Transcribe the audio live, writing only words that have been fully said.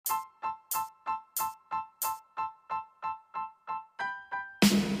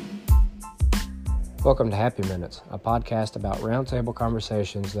Welcome to Happy Minutes, a podcast about roundtable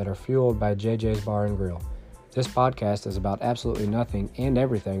conversations that are fueled by JJ's Bar and Grill. This podcast is about absolutely nothing and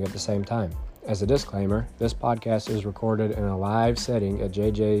everything at the same time. As a disclaimer, this podcast is recorded in a live setting at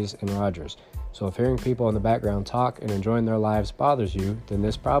JJ's in Rogers. So if hearing people in the background talk and enjoying their lives bothers you, then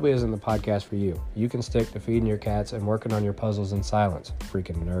this probably isn't the podcast for you. You can stick to feeding your cats and working on your puzzles in silence,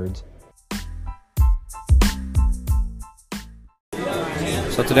 freaking nerds.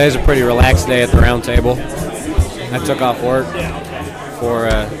 So today's a pretty relaxed day at the round table. I took off work for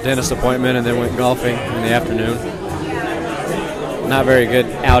a dentist appointment and then went golfing in the afternoon. Not very good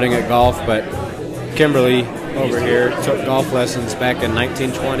outing at golf, but Kimberly over here took golf lessons back in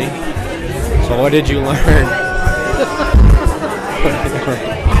 1920. So what did you learn?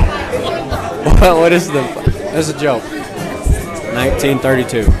 What is that's a joke.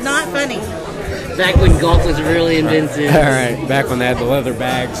 1932. Not funny. Back when golf was really invented. All right, back when they had the leather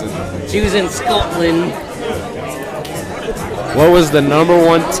bags. She was in Scotland. What was the number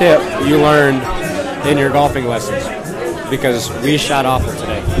one tip you learned in your golfing lessons? Because we shot awful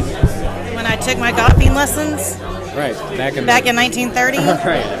today. When I took my golfing lessons? Right, back in 1930?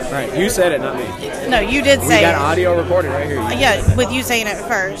 right. You said it, not me. No, you did say We got it. audio recorded right here. Yeah, with you saying it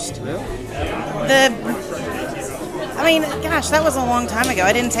first. Yeah. Gosh, that was a long time ago.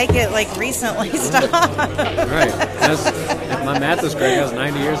 I didn't take it recently. Stop. Right. If my math is correct, that was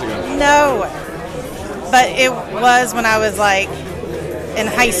 90 years ago. No. But it was when I was in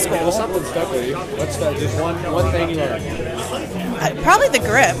high school. Well, something stuck with you. What's just one thing you learned? Probably the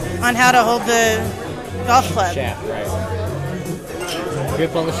grip on how to hold the golf club. Shaft, right.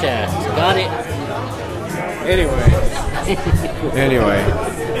 Grip on the shaft. Got it. Anyway. You guys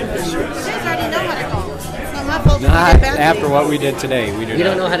already know how to golf. It's not my fault. Not after what we did today. We do You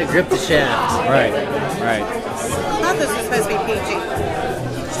don't know how to grip the shaft. Right. I thought this was supposed to be PG.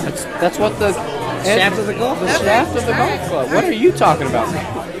 That's what the Shaft of the golf? The shaft of the golf club. What are you talking about?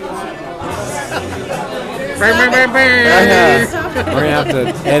 We're gonna have to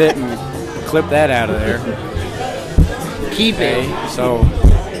edit and clip that out of there. Keep it. So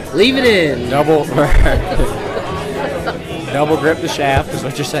Leave it in. double grip the shaft is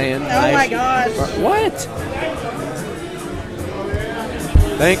what you're saying. Oh my gosh. What?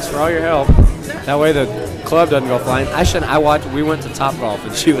 Thanks for all your help. That way the club doesn't go flying. We went to Topgolf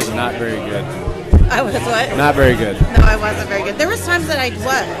and she was not very good. I was what? Not very good. No, I wasn't very good. There was times that I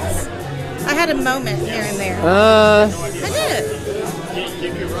was. I had a moment here and there. Uh, I did.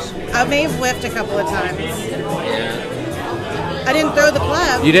 I may have whiffed a couple of times. I didn't throw the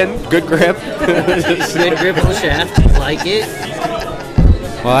club. You didn't? Good grip? Good grip on the shaft. Like it.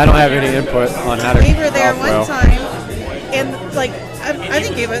 Well, I don't have any input on how to We were there golf one well. time, and I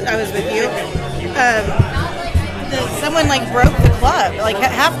think I was with you. Someone broke the club.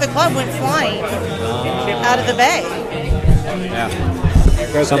 Half the club went flying out of the bay. Yeah.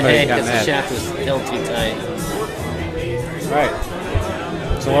 Somebody got because the mad. shaft was held too tight. Right.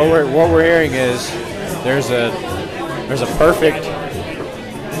 So what we're hearing is there's a perfect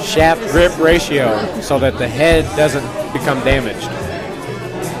shaft grip ratio so that the head doesn't become damaged.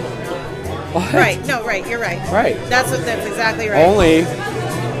 What? Right. No. Right. You're right. Right. That's exactly right. Only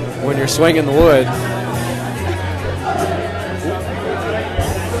when you're swinging the wood.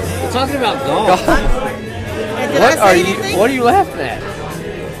 We're talking about golf. Did I say anything? What are you laughing at?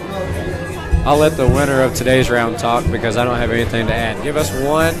 I'll let the winner of today's round talk because I don't have anything to add. Give us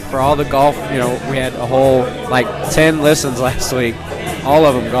one for all the golf. We had a whole 10 listens last week. All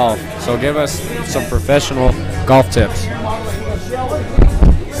of them golf. So give us some professional golf tips.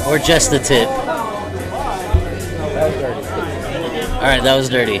 Or just the tip. That was dirty. All right, that was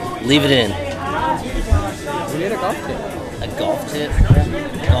dirty. Leave it in. We need a golf tip. A golf tip?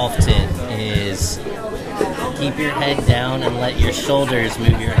 Golf tip is keep your head down and let your shoulders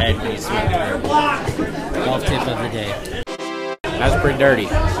move your head when you swing the club. Golf tip of the day. That's pretty dirty.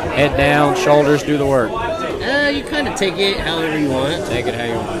 Head down, shoulders, do the work. You kind of take it however you want. Take it how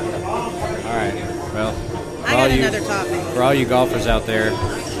you want. All right. Well, I got another topic. for all you golfers out there,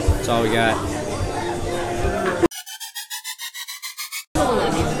 that's all we got.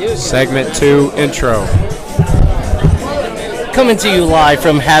 Segment 2 intro. Coming to you live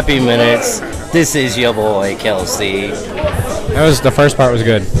from Happy Minutes. This is your boy Kelsey. The first part was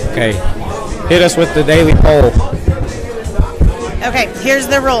good. Okay. Hit us with the daily poll. Okay, here's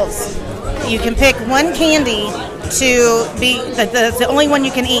the rules. You can pick one candy to be that's the only one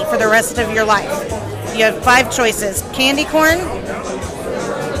you can eat for the rest of your life. You have 5 choices: candy corn,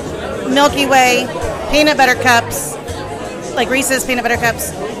 Milky Way, peanut butter cups, like Reese's peanut butter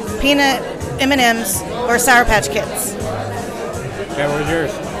cups, peanut M&Ms, or Sour Patch Kids. Okay, what was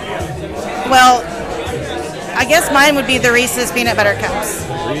yours? Well, I guess mine would be the Reese's peanut butter cups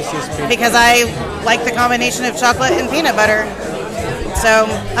because I like the combination of chocolate and peanut butter. So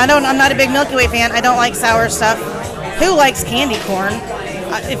I'm not a big Milky Way fan. I don't like sour stuff. Who likes candy corn?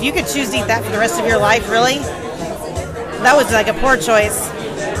 If you could choose to eat that for the rest of your life, really, that was like a poor choice.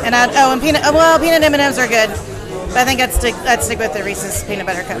 And peanut M&Ms are good, but I think I'd stick with the Reese's peanut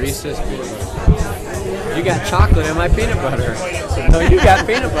butter cups. Reese's peanut butter. You got chocolate in my peanut butter. No, you got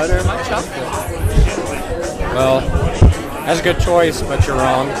peanut butter in my chocolate. Well, that's a good choice, but you're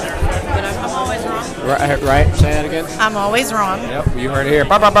wrong. I'm always wrong. Right? Say that again. I'm always wrong. Yep, you heard it here.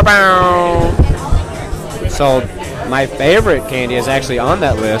 Bow, bow, bow, bow. So, my favorite candy is actually on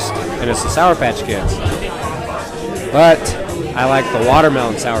that list, and it's the Sour Patch Kids. But I like the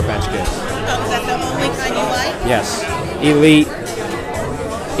watermelon Sour Patch Kids. Oh, is that the only kind you like? Yes. Elite.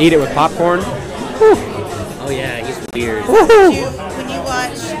 Eat it with popcorn. Whew. Oh yeah, he's weird. When you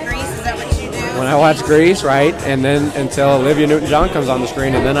watch Grease, is that what you do? When I watch Grease, right, and then until Olivia Newton-John comes on the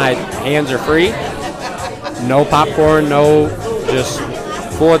screen, and then hands are free. No popcorn, no, just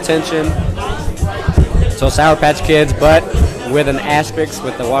full attention. So Sour Patch Kids, but with an asterisk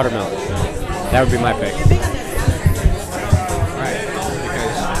with the watermelon. That would be my pick.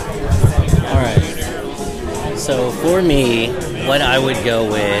 All right. So for me, what I would go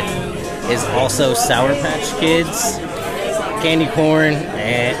with is also Sour Patch Kids. Candy corn,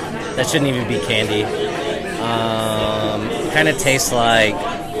 that shouldn't even be candy. Kind of tastes like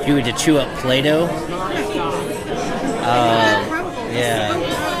if you were to chew up Play-Doh. Yeah.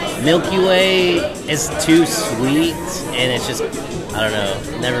 Milky Way is too sweet, and it's just, I don't know,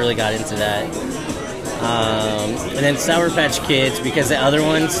 never really got into that. And then Sour Patch Kids, because the other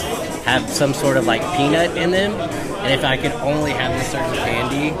ones have some sort of like peanut in them, and if I could only have this certain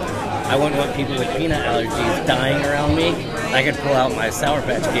candy, I wouldn't want people with peanut allergies dying around me. I could pull out my Sour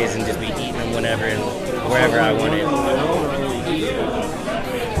Patch Kids and just be eating them whenever and wherever I wanted.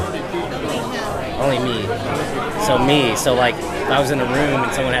 Only me. So like, if I was in a room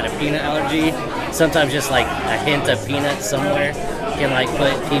and someone had a peanut allergy, sometimes just like a hint of peanut somewhere can like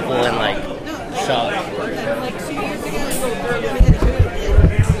put people in like shock. Like 2 years ago,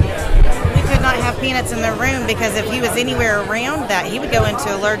 we could not have peanuts in the room because if he was anywhere around that, he would go into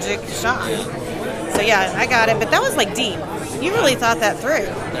allergic shock. So yeah, I got it, but that was like deep. You really thought that through.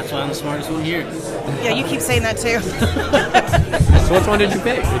 That's why I'm the smartest one here. Yeah, you keep saying that too. So which one did you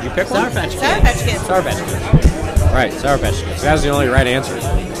pick? Did you pick Sour one? Patch Kids. Sour Patch Kids. Sour Patch Kids. Right, Sour Patch Kids. That was the only right answer.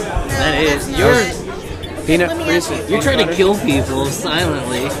 That is. Peanut Let me ask Reese's. You're trying to kill people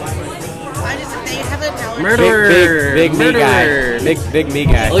silently. They have an allergy. Murderer. Big me Murderer. guy. Big me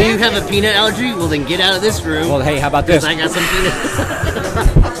guy. Oh, you have a peanut allergy? Well, then get out of this room. Well, hey, how about this? I got some peanut.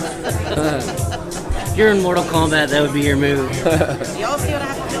 If you're in Mortal Kombat, that would be your move. Y'all see what I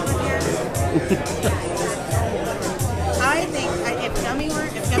have to deal with here? I think if gummy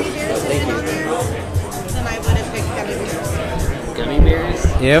bears had been on there, then I would have picked gummy bears. Gummy bears?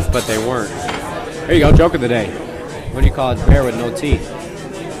 If, but they weren't. There you go, joke of the day. What do you call a bear with no teeth?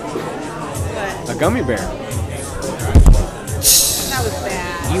 But A gummy bear. that was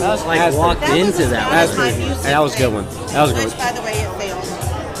bad. You That's walked That was into as that bad one. as my music That was a good thing, one. That was a good Which, one. by the way, it failed.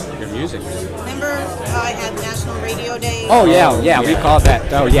 Your music. Remember how I had National Radio Day? Oh yeah, we called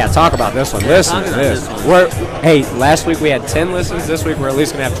that. Oh yeah, talk about this one. Listen Talk to about this. this one. Hey, last week we had 10 listens. This week we're at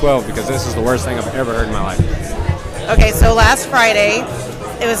least gonna have 12 because this is the worst thing I've ever heard in my life. Okay, so last Friday,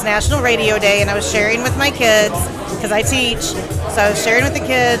 it was National Radio Day, and I was sharing with my kids, because I teach, so I was sharing with the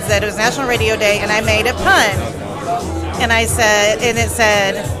kids that it was National Radio Day, and I made a pun. And it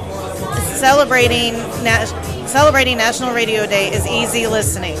said, celebrating National Radio Day is easy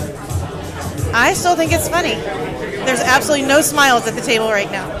listening. I still think it's funny. There's absolutely no smiles at the table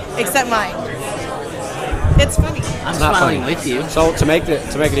right now, except mine. It's funny. I'm Not smiling funny. with you. So to make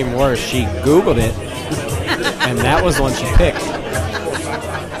it even worse, she Googled it, and that was the one she picked.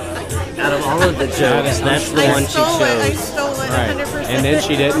 Out of all of the jokes, that's the one she I chose. stole it Right. 100%. And then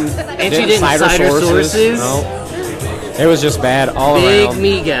she didn't. And she didn't cite her sources? No. It was just bad all Big around.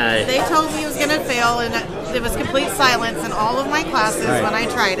 me guy. They told me it was going to fail, and it was complete silence in all of my classes Right. when I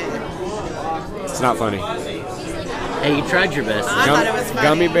tried it. It's not funny. Hey, you tried your best. I thought it was funny.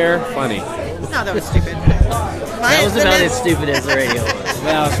 Gummy bear, funny. No, that was stupid. That was about as stupid as the radio was.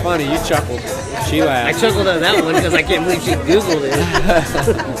 Well, it's funny. You chuckled. She I laughed. chuckled at that one because I can't believe she Googled it.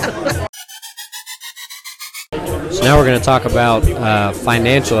 So now we're going to talk about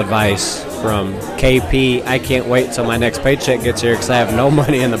financial advice from KP. I can't wait till my next paycheck gets here because I have no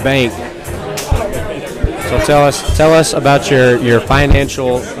money in the bank. So tell us about your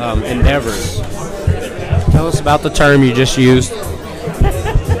financial endeavors. Tell us about the term you just used.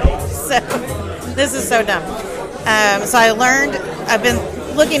 So, this is so dumb. So I've been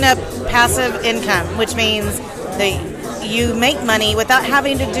looking up passive income, which means that you make money without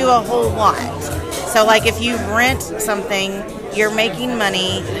having to do a whole lot. So like if you rent something, you're making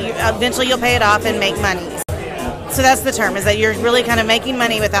money. Eventually you'll pay it off and make money. So that's the term, is that you're really kind of making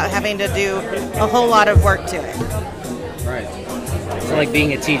money without having to do a whole lot of work to it. Right. So like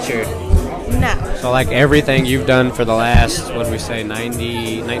being a teacher. No. So like everything you've done for the last, what do we say,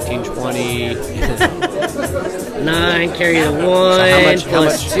 90, 19, 20? 9, carry the 1, how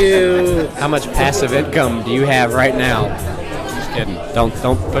much 2. How much passive income do you have right now? Just kidding. Don't put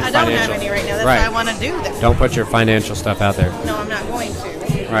financial. I don't have any right now. That's why I want to do that. Don't put your financial stuff out there. No, I'm not going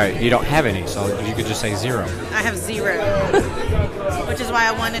to. Right. You don't have any, so you could just say 0. I have 0, which is why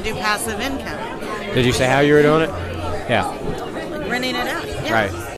I want to do passive income. Did you say how you were doing it? Yeah. Like renting it out. Yeah. Right.